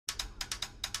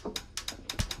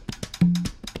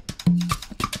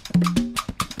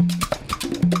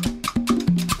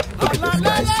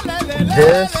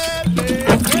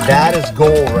That is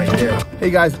gold right there.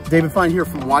 Hey guys, David Fine here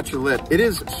from Watch Your Lip. It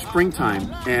is springtime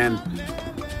and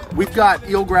we've got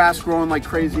eelgrass growing like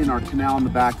crazy in our canal in the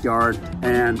backyard,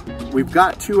 and we've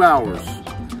got 2 hours.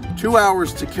 2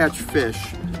 hours to catch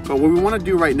fish. But what we want to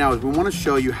do right now is we want to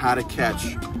show you how to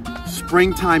catch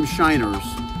springtime shiners.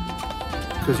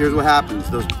 Because here's what happens.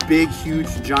 Those big, huge,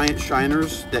 giant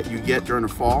shiners that you get during the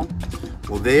fall,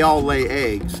 well, they all lay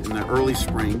eggs in the early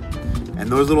spring. And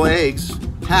those little eggs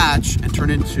hatch and turn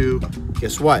into,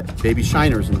 guess what? Baby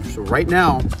shiners. And so right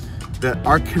now,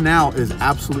 our canal is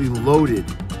absolutely loaded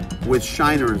with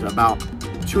shiners about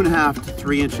 2.5 to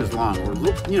 3 inches long, or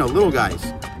little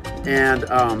guys. And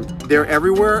they're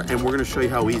everywhere, and we're gonna show you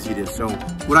how easy it is. So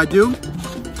what I do,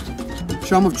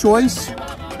 chum of choice,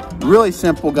 really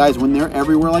simple, guys. When they're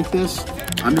everywhere like this,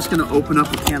 I'm just gonna open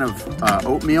up a can of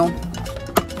oatmeal.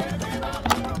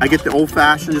 I get the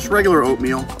old-fashioned, just regular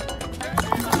oatmeal.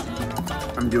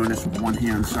 I'm doing this with one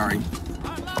hand, sorry.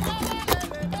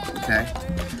 Okay.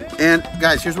 And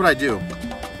guys, here's what I do.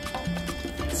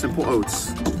 Simple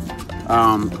oats.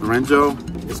 Lorenzo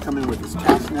is coming with his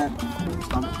cast net.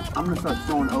 I'm gonna start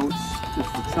throwing oats just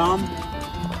for chum.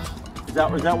 Is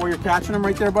that where you're catching them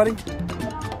right there, buddy?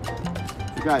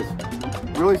 So guys,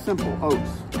 really simple oats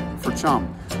for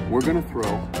chum. We're gonna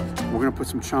put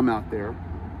some chum out there,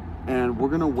 and we're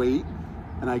gonna wait.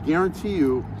 And I guarantee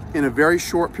you, in a very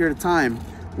short period of time,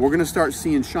 we're gonna start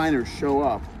seeing shiners show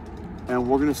up, and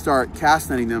we're gonna start cast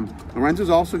netting them. Lorenzo's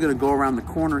also gonna go around the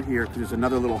corner here because there's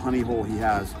another little honey hole he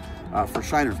has for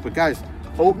shiners. But guys,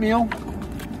 oatmeal,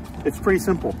 it's pretty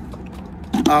simple.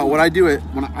 What I do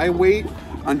when I wait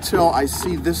until I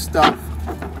see this stuff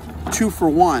 2 for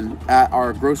 1 at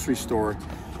our grocery store,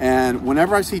 and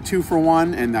whenever I see 2 for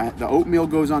 1 and the oatmeal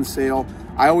goes on sale,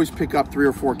 I always pick up 3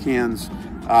 or 4 cans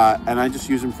and I just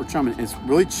use them for chum. It's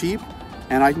really cheap,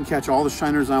 and I can catch all the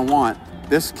shiners I want.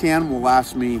 This can will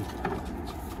last me,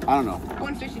 I don't know.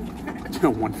 One fishing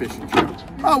trip. One fishing trip.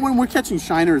 When we're catching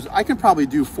shiners, I can probably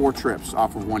do 4 trips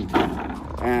off of 1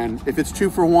 can. And if it's 2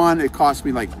 for 1, it costs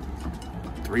me like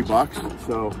 $3.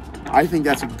 So I think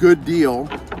that's a good deal.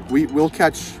 We'll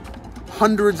catch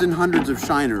hundreds and hundreds of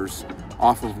shiners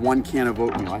off of 1 can of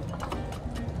oatmeal.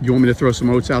 You want me to throw some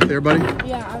oats out there, buddy?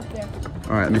 Yeah, out there.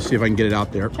 All right, let me see if I can get it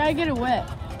out there. Try to get it wet.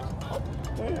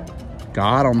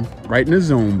 Got him. Right in the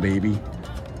zone, baby.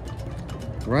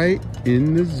 Right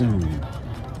in the zone.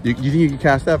 You think you can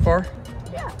cast that far?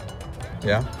 Yeah.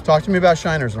 Yeah? Talk to me about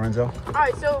shiners, Lorenzo. All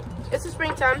right, so it's the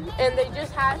springtime, and they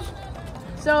just hatched.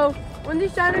 So when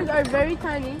these shiners are very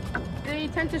tiny, they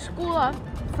tend to school up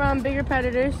from bigger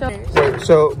predators.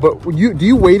 But do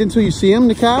you wait until you see them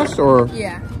to cast, or?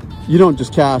 Yeah. You don't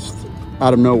just cast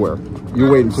out of nowhere. You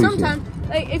wait until you see them. Sometimes,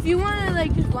 like if you want to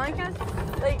like just blind cast,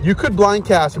 like you could blind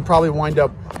cast and probably wind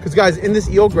up, because guys, in this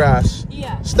eelgrass,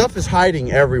 stuff is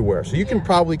hiding everywhere. So you can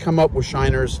probably come up with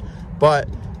shiners, but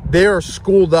they're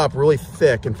schooled up really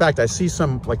thick. In fact, I see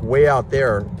some like way out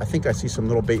there. I think I see some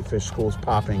little bait fish schools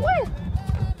popping. Where?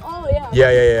 Oh yeah.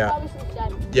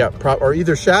 Yeah. Probably Yeah, or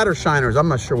either shad or shiners. I'm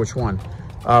not sure which one.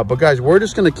 But guys, we're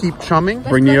just gonna keep chumming.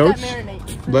 Bring the oats.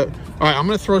 All right, I'm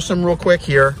gonna throw some real quick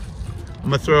here.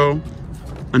 I'm gonna throw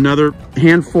another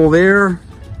handful there.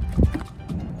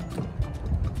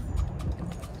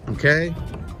 Okay.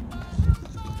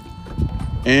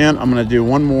 And I'm gonna do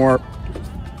one more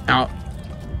out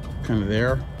kind of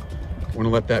there. I'm gonna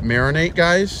let that marinate,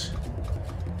 guys.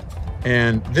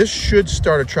 And this should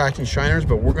start attracting shiners,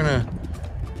 but we're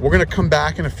gonna come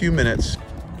back in a few minutes.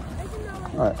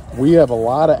 All right, we have a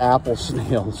lot of apple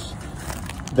snails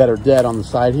that are dead on the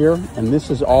side here, and this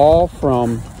is all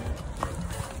from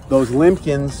those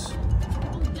limpkins.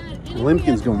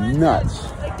 Limpkins go nuts.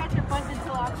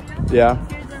 Yeah,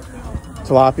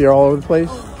 tilapia all over the place.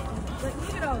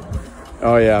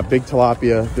 Oh yeah, big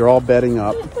tilapia. They're all bedding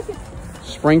up.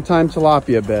 Springtime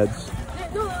tilapia beds.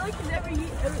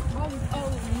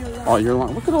 All year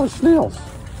long. Look at all the snails.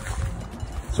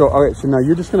 So, all right, so now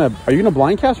you're just gonna, are you gonna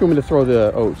blind cast or you want me to throw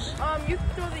the oats? You can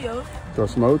throw the oats. Throw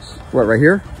some oats? What, right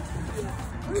here?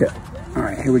 Yeah. Okay. All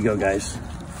right, here we go, guys.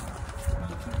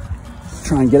 Let's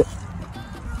try and get it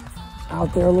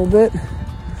out there a little bit.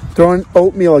 Throwing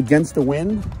oatmeal against the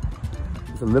wind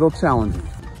is a little challenging.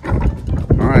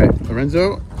 All right,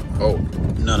 Lorenzo. Oh,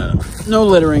 no. No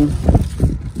littering.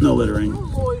 No littering. No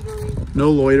loitering.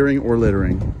 No loitering or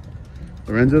littering.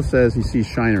 Lorenzo says he sees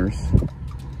shiners.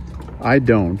 I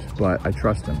don't, but I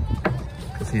trust him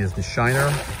because he is the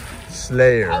shiner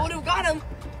slayer. I would have got him.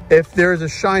 If there's a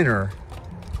shiner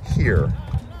here,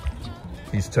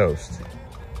 he's toast.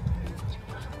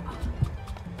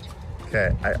 Okay,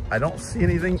 I don't see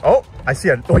anything. Oh, I see.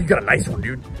 Oh, you got a nice one,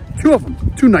 dude. 2 of them.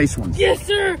 2 nice ones. Yes,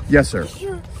 sir. Yes, sir. Yes,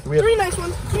 sir. We have 3 nice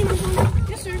ones. 3 nice ones.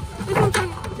 Yes, sir. That's what I'm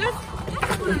talking about. That's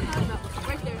what I'm talking about.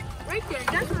 Right there. Right there.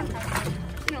 That's what I'm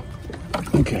talking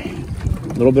about. Okay.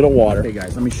 A little bit of water. Hey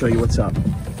guys, let me show you what's up.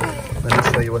 Let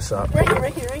me show you what's up. Right here,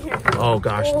 right here, right here. Oh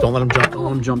gosh, don't let him jump. Don't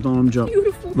let him jump. Don't let him jump.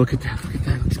 Beautiful. Look at that. Look at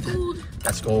that. Look at that. Gold.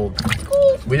 That's gold.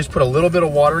 Gold. We just put a little bit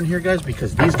of water in here, guys,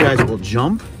 because these guys will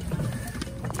jump.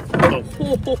 Oh.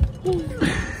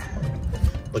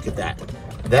 Look at that.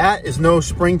 That is no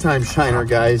springtime shiner,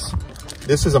 guys.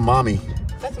 This is a mommy.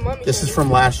 That's a mommy. This is from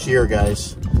last year,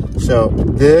 guys. So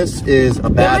this is a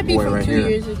bad boy right here. 2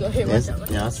 years ago. Here, Yes? Yeah,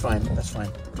 that's fine. That's fine.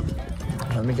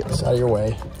 Let me get this out of your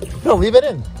way. No, leave it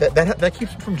in. That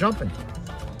keeps him from jumping.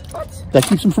 What? That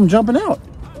keeps him from jumping out.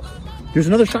 There's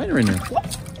another shiner in there.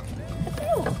 What?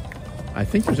 I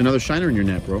think there's another shiner in your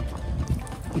net, bro.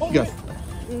 You got.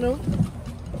 No.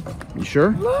 You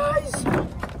sure? Lies.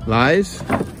 Lies?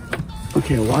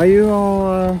 Okay, why are you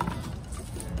all...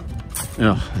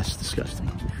 Oh, that's disgusting.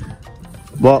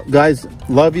 Well, guys,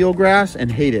 love eelgrass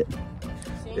and hate it.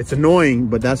 It's annoying,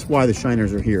 but that's why the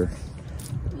shiners are here.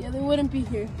 Yeah, they wouldn't be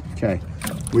here. Okay,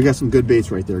 we got some good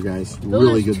baits right there, guys.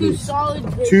 Really good baits. Solid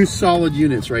baits. 2 solid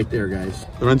units right there, guys.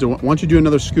 Lorenzo, why don't you do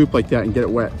another scoop like that and get it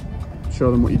wet?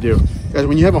 Show them what you do. Guys,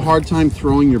 when you have a hard time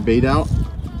throwing your bait out,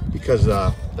 because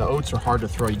the oats are hard to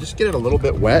throw, you just get it a little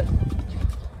bit wet,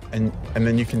 and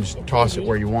then you can just toss it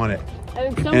where you want it.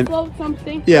 And some float, some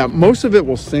sink. Yeah, most of it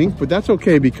will sink, but that's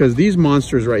okay because these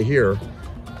monsters right here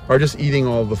are just eating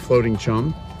all the floating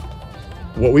chum.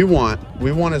 What we want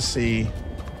to see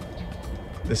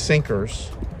the sinkers,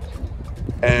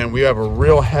 and we have a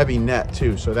real heavy net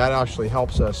too, so that actually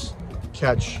helps us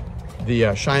catch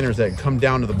the shiners that come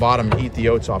down to the bottom and eat the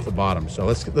oats off the bottom. So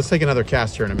let's take another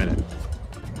cast here in a minute.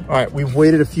 All right, we've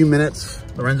waited a few minutes.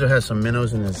 Lorenzo has some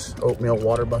minnows in his oatmeal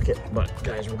water bucket, but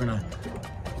guys, we're gonna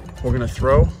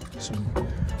throw a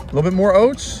little bit more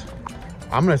oats.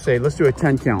 I'm gonna say let's do a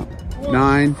 10 count.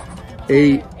 9,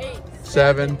 8,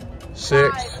 7,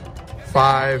 6,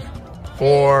 5,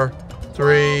 4,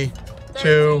 3,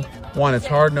 2, 1. It's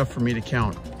hard enough for me to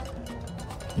count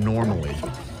normally.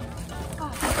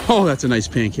 Oh, that's a nice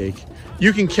pancake.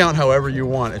 You can count however you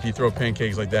want if you throw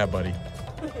pancakes like that, buddy.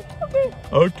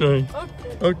 Okay.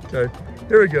 Okay.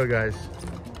 Here we go, guys.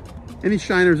 Any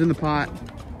shiners in the pot?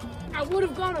 I would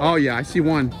have gone. Oh yeah, I see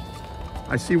one.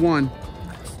 I see one.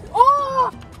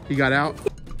 Oh! He got out.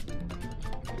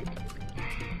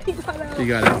 He got out. He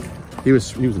got out. He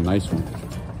was a nice one.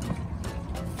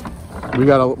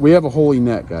 We have a holy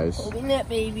net, guys. Holy net,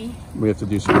 baby. We have to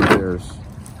do some repairs.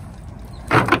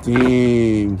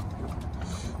 Dang.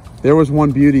 There was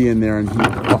one beauty in there and he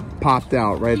popped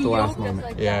out right at the last moment.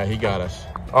 Like yeah, he got us.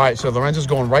 All right, so Lorenzo's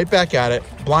going right back at it.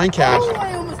 Blind cast. Oh,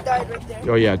 I almost died right there.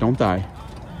 Oh yeah, don't die.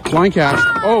 Blind cast.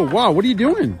 Oh wow, what are you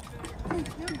doing?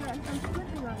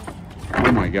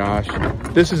 Oh my gosh.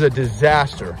 This is a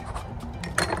disaster.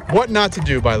 What not to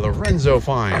do by Lorenzo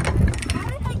Fine.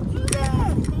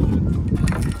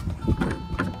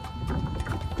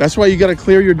 That's why you got to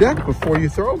clear your deck before you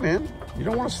throw, man. You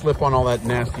don't want to slip on all that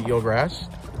nasty eelgrass.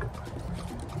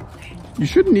 You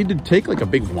shouldn't need to take like a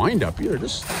big wind up either.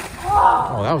 Just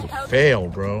oh, that was a fail,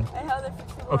 bro.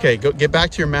 Okay, go get back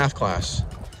to your math class.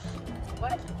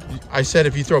 What? I said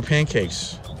if you throw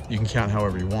pancakes, you can count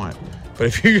however you want. But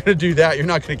if you're gonna do that, you're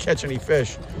not gonna catch any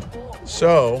fish.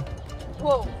 So,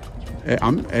 whoa.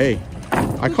 Hey,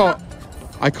 I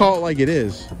call it like it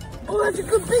is. Oh, that's a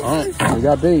good bait. Oh, we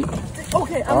got bait.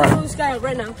 Okay, I'm gonna throw this guy out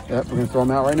right now. Yep, we're gonna throw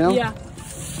him out right now? Yeah.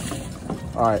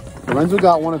 All right, Lorenzo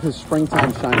got one of his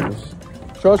springtime shiners.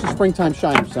 Show us a springtime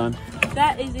shiner, son.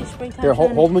 That is a springtime Here,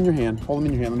 shiner. hold him in your hand. Hold him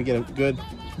in your hand. Let me get a good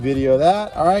video of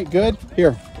that. All right, good.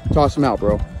 Here, toss him out,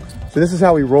 bro. So this is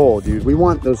how we roll, dude. We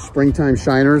want those springtime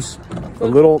shiners. The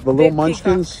little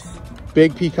munchkins. Peacocks.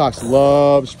 Big peacocks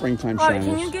love springtime shiners.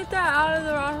 Can you get that out of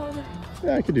the rod holder?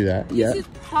 Yeah, I could do that. Yeah. This is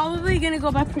probably gonna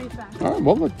go by pretty fast. All right,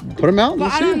 well, put him out.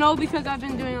 But I don't know because I've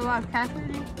been doing a lot of cast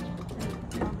reading.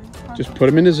 Just put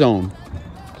him in the zone.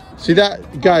 See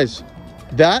that, guys?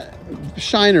 That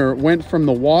shiner went from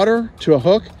the water to a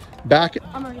hook back.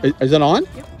 Is it on?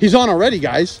 Yep. He's on already,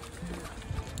 guys.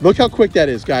 Look how quick that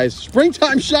is, guys.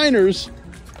 Springtime shiners.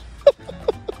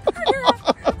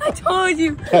 I told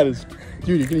you. That is,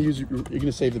 dude. You're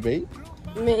gonna save the bait.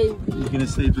 Maybe. You're gonna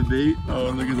save the bait. Oh,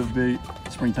 look at the bait.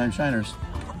 Springtime shiners.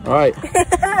 All right.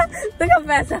 Look how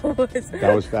fast that was.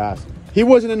 That was fast. He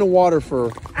wasn't in the water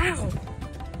for Ow.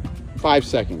 5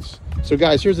 seconds. So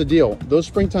guys, here's the deal. Those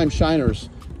springtime shiners,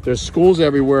 there's schools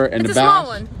everywhere, and It's the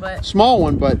a bass. small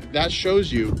one, but that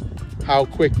shows you how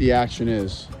quick the action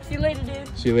is. See you later,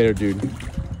 dude. See you later, dude.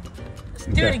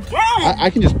 Do it again. I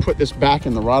can just put this back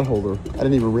in the rod holder. I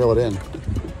didn't even reel it in.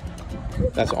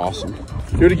 That's awesome.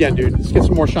 Do it again, dude. Let's get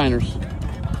some more shiners.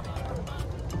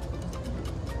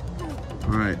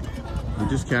 All right, we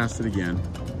just cast it again.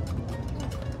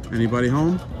 Anybody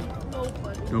home?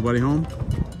 Nobody. Nobody home? All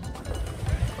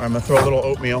right, I'm gonna throw a little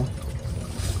oatmeal.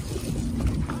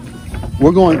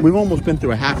 We've almost been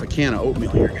through a half a can of oatmeal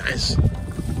here, guys.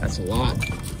 That's a lot.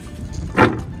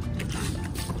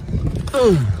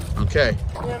 Okay.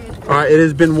 All right, it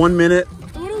has been 1 minute.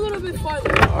 I want a little bit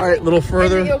farther. All right, a little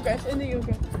further. In the yolk, in the yolk.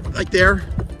 Like there.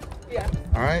 Yeah.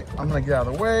 All right, I'm gonna get out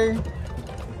of the way.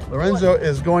 Lorenzo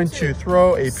is going to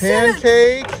throw a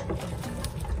pancake.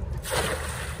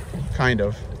 Kind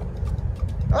of.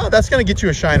 Oh, that's gonna get you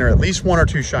a shiner, at least 1 or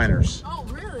 2 shiners. Oh,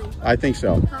 really? I think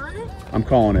so. Calling it? I'm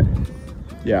calling it.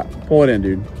 Yeah, pull it in,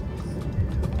 dude.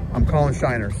 I'm calling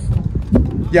shiners.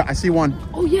 Yeah, I see one.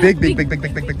 Oh yeah. Big boy, big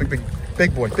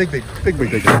boy.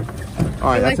 All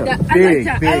right, that's a big.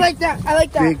 I like that.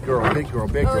 Big girl. You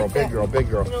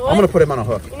know what? I'm gonna put him on a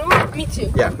hook. You know what? Me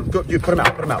too. Yeah, go, dude, put him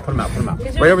out.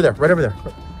 Is Right over there. Put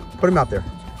him out there.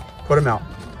 Put him out.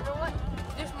 You know what?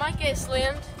 This might get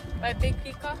slammed by a big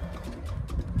peacock.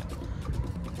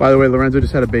 By the way, Lorenzo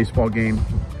just had a baseball game,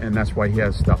 and that's why he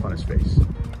has stuff on his face.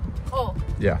 Oh.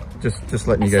 Yeah, just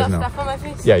letting you guys know. Stuff on my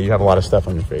face? Yeah, you have a lot of stuff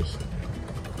on your face.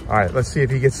 All right, let's see if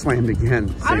he gets slammed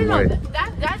again. Same way.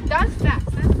 That's fast.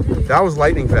 That's really That was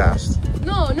lightning fast.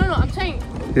 No, I'm saying.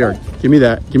 Here, give me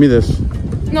that. Give me this.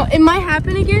 No, it might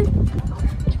happen again.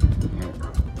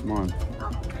 Come on.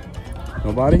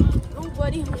 Nobody?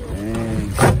 Nobody. Dang.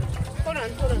 Hold on.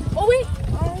 Oh, wait.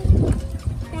 Oh.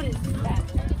 What is that?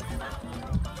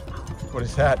 What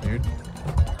is that, dude?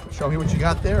 Show me what you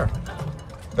got there.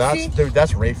 Dude,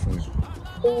 that's Ray food.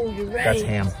 Oh, you're right. That's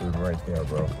ham food right there,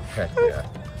 bro. Heck yeah.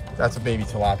 That's a baby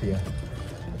tilapia.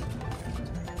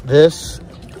 This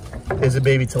is a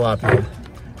baby tilapia.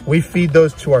 We feed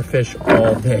those to our fish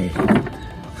all day.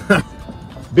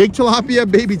 Big tilapia,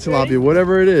 baby tilapia,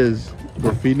 whatever it is,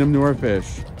 we're feeding them to our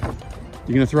fish.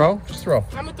 You gonna throw? Just throw.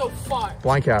 I'm gonna throw far.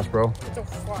 Blind cast, bro. Throw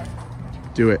far.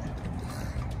 Do it.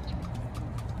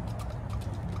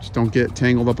 Just don't get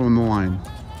tangled up on the line.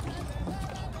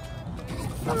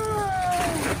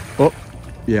 Oh,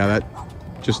 yeah, that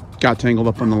just got tangled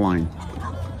up on the line.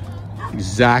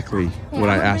 Exactly what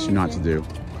I asked you not to do.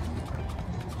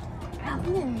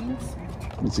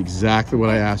 It's exactly what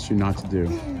I asked you not to do.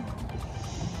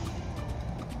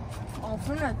 All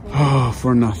for nothing. Oh,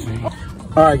 for nothing.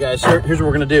 All right, guys, here's what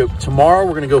we're gonna do. Tomorrow,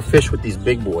 we're gonna go fish with these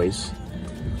big boys.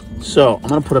 So I'm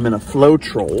gonna put them in a flow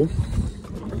troll.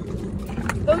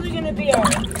 Those are gonna be our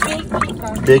big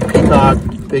peacock. Big peacock,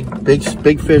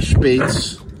 big fish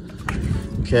baits.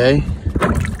 Okay.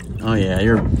 Oh yeah,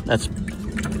 that's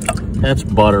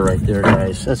butter right there,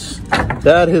 guys.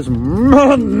 That is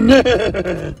money.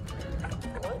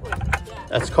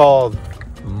 That's called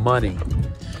money.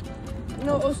 You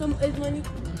know what also is money?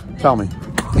 Tell me,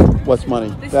 what's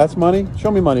money? That's money?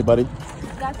 Show me money, buddy.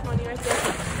 That's money right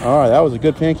there. All right, that was a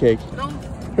good pancake. No.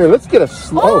 Here, let's get a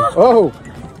oh,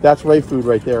 that's Ray food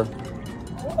right there.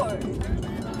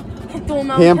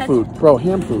 Ham food, bro,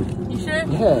 ham food. You sure?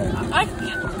 Yeah. I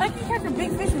can catch a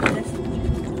big fish with this.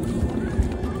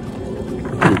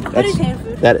 What is ham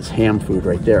food? That is ham food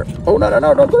right there. Oh, no,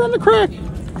 don't go down the crack.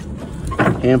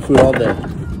 Ham food all day.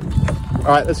 All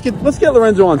right, let's get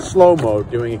Lorenzo on slow mode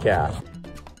doing a cast.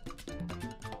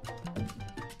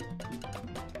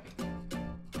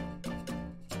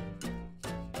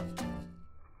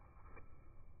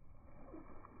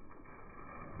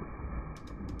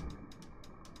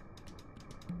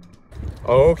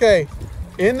 Okay,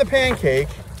 in the pancake.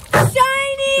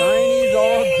 Shiny! Shinies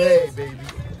all day, baby.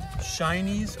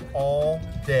 Shinies all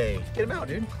day. Get them out,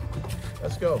 dude.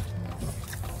 Let's go.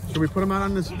 Should we put them out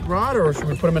on this rod or should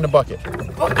we put them in the bucket?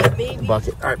 Bucket, baby.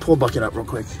 Bucket. All right, pull a bucket up real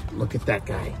quick. Look at that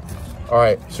guy. All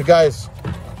right, so guys,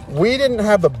 we didn't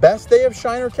have the best day of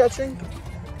shiner catching.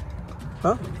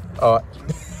 Huh?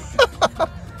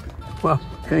 Well,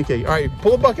 pancake. All right,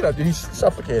 pull a bucket up, dude. He's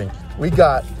suffocating. We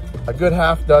got a good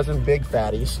half dozen big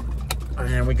fatties.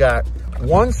 And we got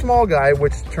one small guy,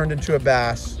 which turned into a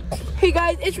bass. Hey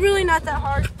guys, it's really not that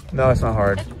hard. No, it's not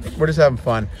hard. We're just having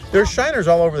fun. There's shiners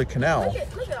all over the canal. Look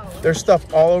at all of them. There's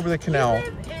stuff all over the canal. We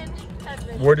live in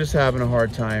heaven. We're just having a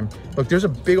hard time. Look, there's a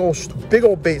big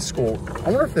old bait school. I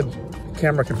wonder if the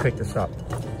camera can pick this up.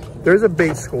 There's a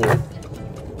bait school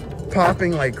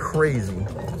popping like crazy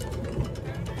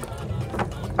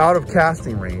out of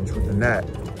casting range with the net.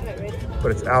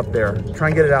 But it's out there. Try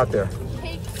and get it out there.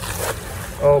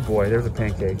 Oh boy, there's a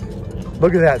pancake.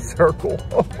 Look at that circle.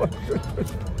 Oh my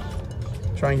goodness.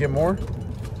 Try and get more.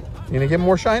 You gonna get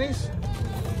more shinies?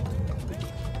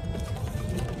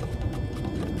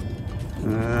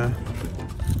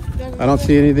 I don't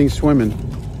see anything swimming.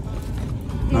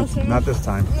 Not this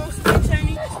time. No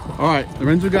shiny. All right,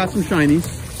 Lorenzo got some shinies.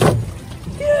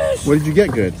 Yes. What did you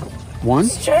get good? One?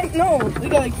 No, we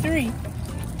got like 3.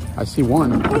 I see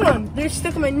one. Hold on, they're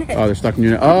stuck in my net. Oh, they're stuck in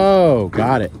your net. Oh,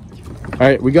 got it. All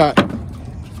right, we got. There's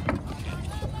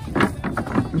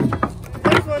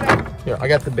one right, Here, I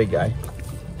got the big guy.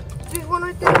 there's one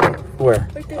right there. Where?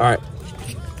 Right there. All right.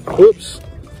 Oops.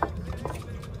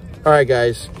 All right,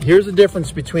 guys. Here's the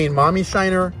difference between mommy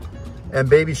shiner and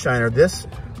baby shiner. This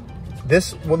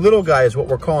little guy is what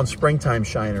we're calling springtime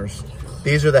shiners.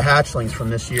 These are the hatchlings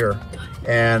from this year,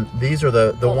 and these are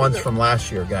the ones from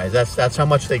last year, guys. That's how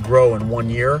much they grow in 1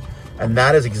 year, and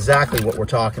that is exactly what we're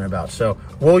talking about. So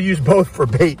we'll use both for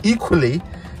bait equally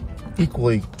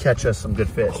catch us some good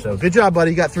fish. So good job,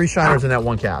 buddy. You got 3 shiners in that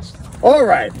one cast. All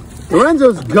right,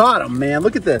 Lorenzo's got them, man.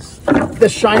 Look at this. The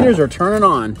shiners are turning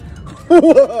on.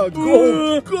 Whoa,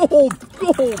 gold.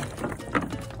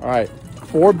 All right,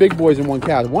 4 big boys in one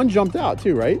cast. One jumped out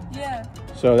too, right? Yeah.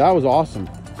 So that was awesome.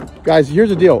 Guys, here's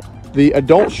the deal. The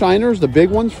adult shiners, the big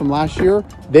ones from last year,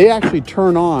 they actually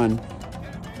turn on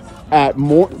at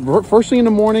first thing in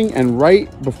the morning and right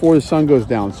before the sun goes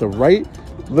down. So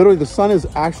literally the sun is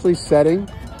actually setting,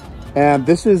 and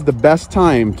this is the best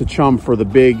time to chum for the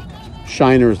big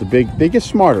shiners. They get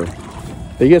smarter.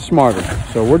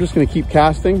 So we're just gonna keep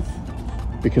casting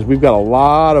because we've got a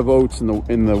lot of oats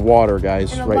in the water,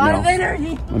 guys, right now.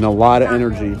 And a lot of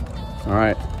energy. All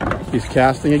right, he's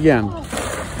casting again.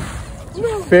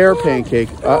 Fair pancake.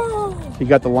 He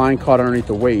got the line caught underneath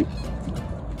the weight.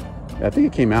 I think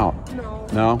it came out.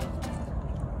 No?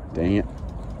 Dang it.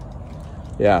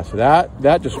 Yeah, so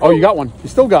that just, oh, you got one. You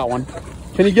still got one.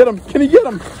 Can you get him?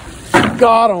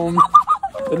 Got him.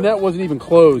 The net wasn't even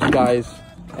closed, guys.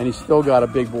 And he still got a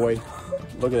big boy.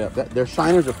 Look at that. Their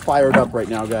shiners are fired up right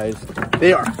now, guys.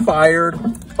 They are fired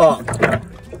up.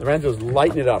 Lorenzo's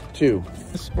lighting it up too.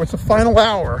 It's the final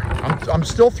hour. I'm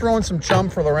still throwing some chum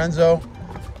for Lorenzo.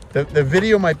 The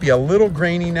video might be a little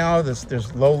grainy now.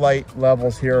 There's low light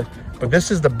levels here, but this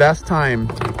is the best time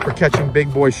for catching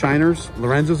big boy shiners.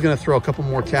 Lorenzo's gonna throw a couple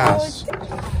more casts.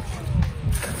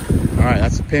 All right,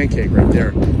 that's a pancake right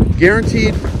there.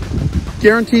 Guaranteed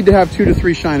to have 2 to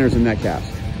 3 shiners in that cast.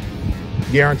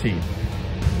 Guaranteed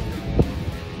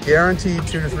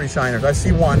 2 to 3 shiners. I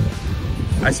see 1,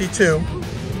 I see 2,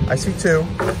 I see 2.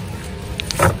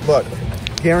 Look,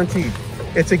 guaranteed.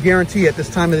 It's a guarantee at this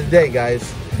time of the day,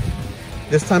 guys.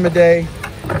 This time of day,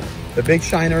 the big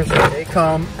shiners, they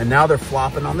come, and now they're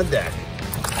flopping on the deck.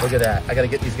 Look at that. I got to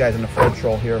get these guys in the flow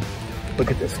troll here.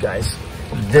 Look at this, guys.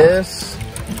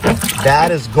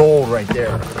 That is gold right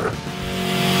there.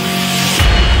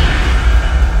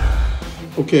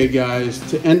 Okay, guys,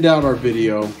 to end out our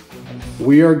video,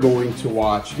 we are going to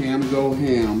watch Ham Go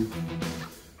Ham,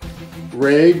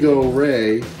 Ray Go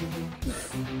Ray,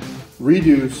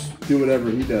 Reduce, do whatever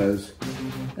he does.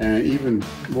 And even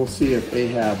we'll see if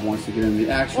Ahab wants to get in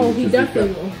the action. Oh, he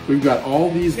definitely will. We've got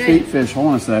all these bait fish. Hold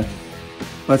on a sec.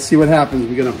 Let's see what happens.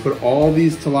 We're gonna put all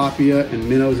these tilapia and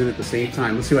minnows in at the same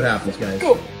time. Let's see what happens, guys.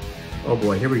 Go. Oh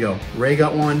boy, here we go. Ray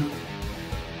got one.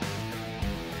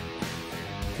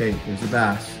 Okay, here's the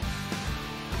bass.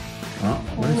 Oh,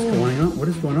 what is going on? What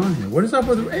is going on here? What is up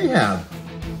with Ahab?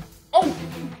 Oh.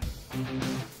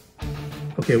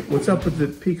 Okay, what's up with the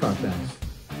peacock bass?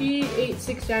 He ate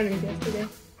 6 shiners yesterday.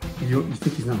 You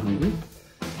think he's not hungry?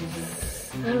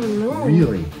 I don't know.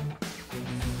 Really?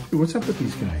 Dude, what's up with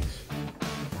these guys?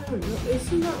 I don't know. Is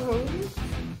he not hungry?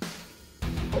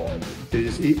 Did they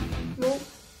just eat? Nope.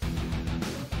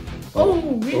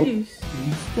 Oh, Reduce.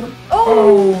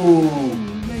 Oh!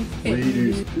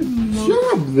 Reduce. Good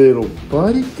job, little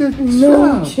buddy. Good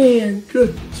job. Chance.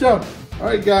 Good job. All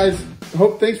right, guys.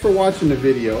 Thanks for watching the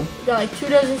video. We got like 2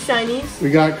 dozen shinies. We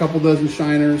got a couple dozen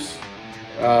shiners.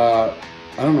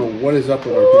 I don't know what is up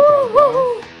with our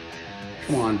peacock.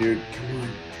 Come on, dude.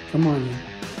 Come on.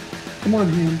 Come on,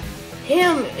 Ham.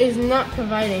 Ham is not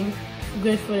providing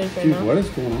good footage right now. Dude, what is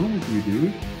going on with you,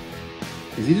 dude?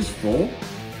 Is he just full?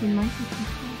 He might be full.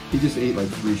 He just ate like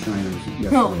 3 shiners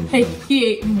yesterday. No, hey, he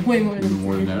ate way more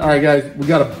than that. All right, guys, we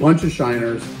got a bunch of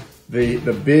shiners.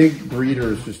 The big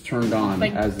breeders just turned on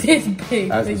like as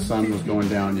the sun was going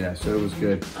down. Yeah, so it was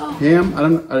good. Oh. Ham, I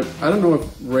don't know if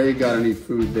Ray got any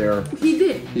food there. He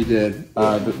did. He did.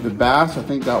 The bass, I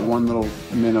think, got 1 little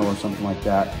minnow or something like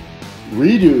that.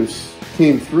 Reduce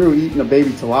came through eating a baby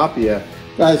tilapia.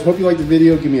 Guys, hope you liked the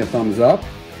video. Give me a thumbs up.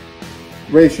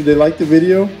 Ray, should they like the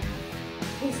video?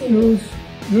 Yes.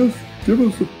 Give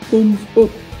us a thumbs up.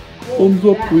 Thumbs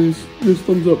up, please. Yes,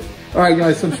 thumbs up. All right,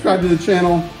 guys, subscribe to the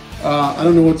channel. I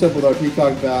don't know what's up with our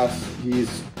peacock bass.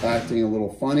 He's acting a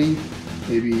little funny.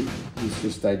 Maybe he's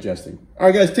just digesting. All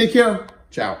right, guys, take care.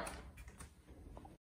 Ciao.